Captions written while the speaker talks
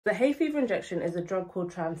The hay fever injection is a drug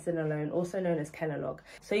called triamcinolone, also known as Kenalog.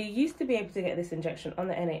 So you used to be able to get this injection on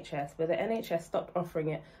the NHS, but the NHS stopped offering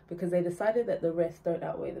it because they decided that the risks don't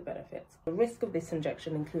outweigh the benefits. The risk of this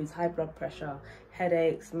injection includes high blood pressure,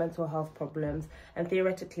 headaches, mental health problems, and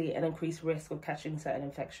theoretically an increased risk of catching certain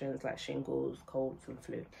infections like shingles, colds, and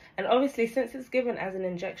flu. And obviously, since it's given as an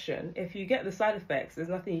injection, if you get the side effects, there's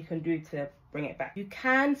nothing you can do to bring it back. You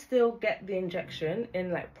can still get the injection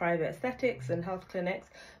in like private aesthetics and health clinics,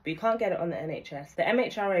 but you can't get it on the NHS. The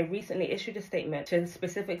MHRA recently issued a statement to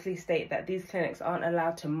specifically state that these clinics aren't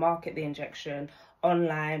allowed to market the injection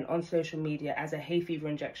online, on social media as a hay fever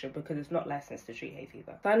injection because it's not licensed to treat hay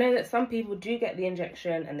fever. So I know that some people do get the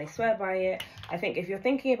injection and they swear by it. I think if you're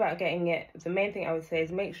thinking about getting it, the main thing I would say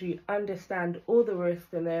is make sure you understand all the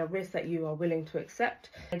risks and the risks that you are willing to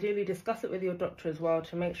accept. Ideally discuss it with your doctor as well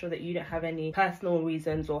to make sure that you don't have any personal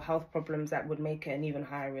reasons or health problems that would make it an even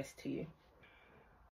higher risk to you.